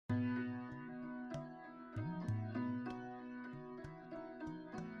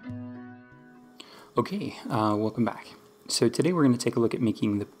Welcome back. So today we're going to take a look at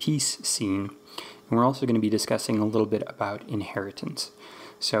making the piece scene, and we're also going to be discussing a little bit about inheritance.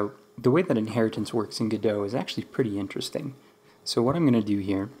 So the way that inheritance works in Godot is actually pretty interesting. So what I'm going to do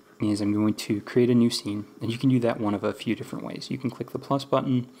here is I'm going to create a new scene, and you can do that one of a few different ways. You can click the plus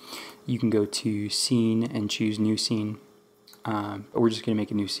button, you can go to scene and choose new scene, but we're just going to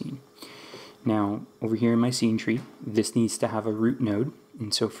make a new scene. Now, over here in my scene tree, this needs to have a root node,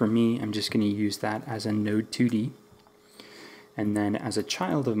 and so for me, I'm just going to use that as a node 2D, and then as a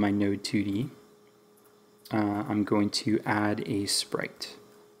child of my node 2D, I'm going to add a sprite.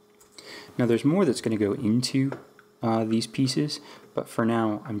 Now, there's more that's going to go into these pieces, but for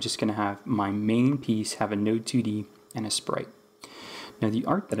now, I'm just going to have my main piece have a node 2D and a sprite. Now, the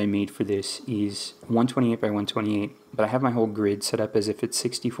art that I made for this is 128 by 128, but I have my whole grid set up as if it's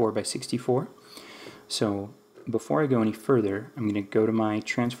 64 by 64. So before I go any further, I'm going to go to my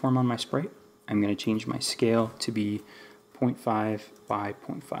transform on my sprite. I'm going to change my scale to be 0.5 by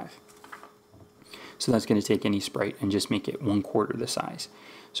 0.5. So that's going to take any sprite and just make it 1/4 the size.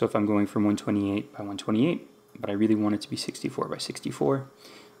 So if I'm going from 128 by 128, but I really want it to be 64 by 64,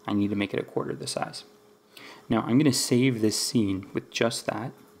 I need to make it 1/4 the size. Now I'm going to save this scene with just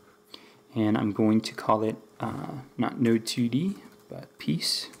that, and I'm going to call it not node 2D, but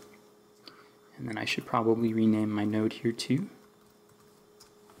piece. And then I should probably rename my node here too.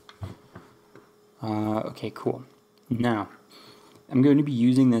 Okay, cool. Now, I'm going to be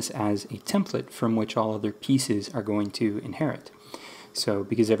using this as a template from which all other pieces are going to inherit. So,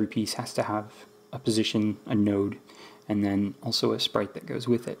 because every piece has to have a position, a node, and then also a sprite that goes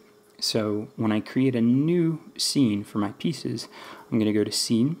with it. So, when I create a new scene for my pieces, I'm going to go to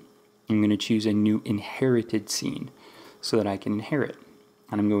scene, I'm going to choose a new inherited scene so that I can inherit.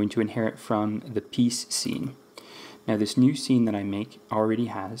 And I'm going to inherit from the piece scene. Now, this new scene that I make already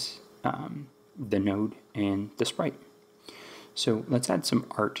has the node and the sprite. So let's add some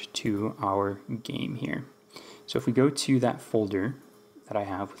art to our game here. So if we go to that folder that I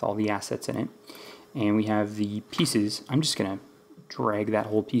have with all the assets in it, and we have the pieces, I'm just going to drag that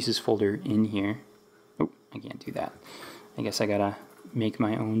whole pieces folder in here. Oh, I can't do that. I guess I gotta make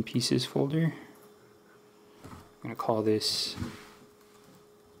my own pieces folder. I'm going to call this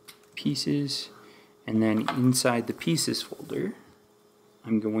pieces, and then inside the pieces folder,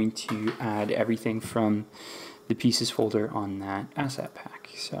 I'm going to add everything from the pieces folder on that asset pack.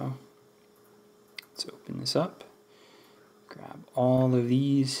 So let's open this up, grab all of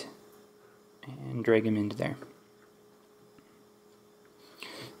these, and drag them into there.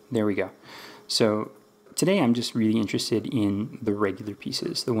 There we go. So today I'm just really interested in the regular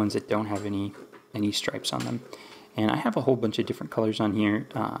pieces, the ones that don't have any stripes on them. And I have a whole bunch of different colors on here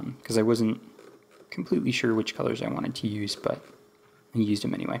because I wasn't completely sure which colors I wanted to use, but I used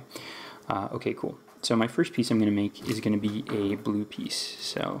them anyway. Okay, cool. So my first piece I'm going to make is going to be a blue piece.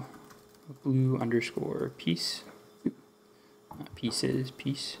 So blue underscore piece, pieces,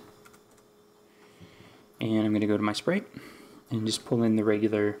 piece. And I'm going to go to my sprite and just pull in the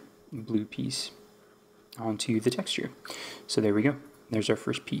regular blue piece onto the texture. So there we go. There's our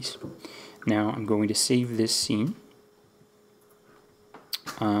first piece. Now I'm going to save this scene.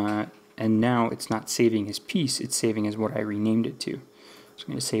 And now it's not saving as piece, it's saving as what I renamed it to. So I'm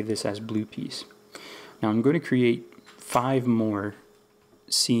going to save this as blue piece. Now I'm going to create 5 more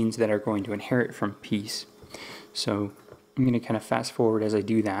scenes that are going to inherit from piece. So I'm going to kind of fast forward as I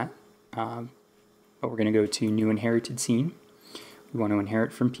do that. But we're going to go to new inherited scene. We want to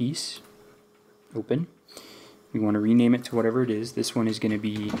inherit from piece. Open. We want to rename it to whatever it is. This one is going to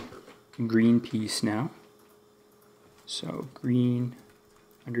be green piece now. So green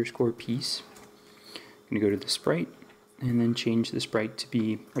underscore piece. I'm going to go to the sprite and then change the sprite to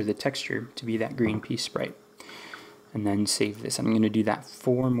be, or the texture to be that green piece sprite. And then save this. I'm going to do that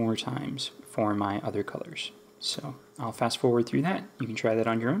 4 more times for my other colors. So I'll fast forward through that. You can try that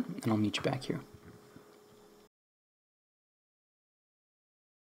on your own, and I'll meet you back here.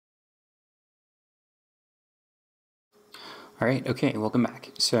 Alright, okay, welcome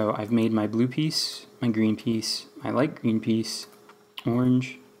back. So I've made my blue piece, my green piece, my light green piece,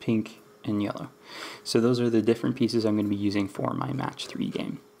 orange, pink, and yellow. So those are the different pieces I'm going to be using for my match 3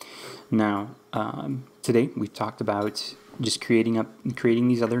 game. Now, today we've talked about just creating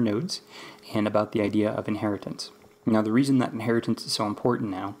these other nodes and about the idea of inheritance. Now, the reason that inheritance is so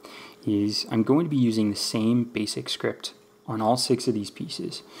important now is I'm going to be using the same basic script on all 6 of these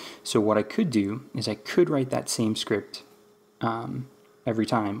pieces. So what I could do is I could write that same script every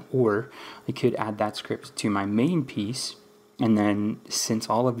time, or I could add that script to my main piece, and then since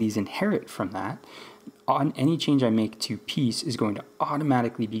all of these inherit from that, on any change I make to piece is going to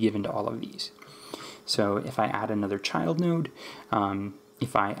automatically be given to all of these. So if I add another child node,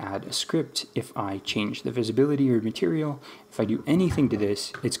 if I add a script, if I change the visibility or material, if I do anything to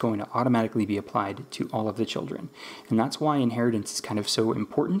this, it's going to automatically be applied to all of the children. And that's why inheritance is kind of so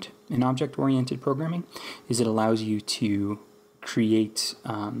important in object-oriented programming, is it allows you to create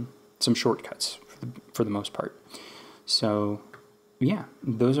some shortcuts for the most part. So yeah,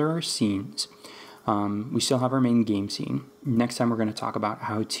 those are our scenes. We still have our main game scene. Next time we're going to talk about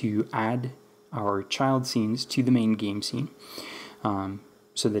how to add our child scenes to the main game scene,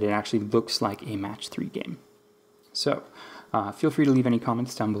 so that it actually looks like a match 3 game. So feel free to leave any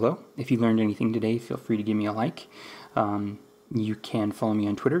comments down below. If you learned anything today, feel free to give me a like. You can follow me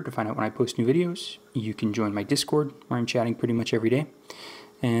on Twitter to find out when I post new videos. You can join my Discord, where I'm chatting pretty much every day.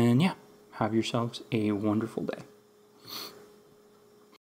 And yeah, have yourselves a wonderful day.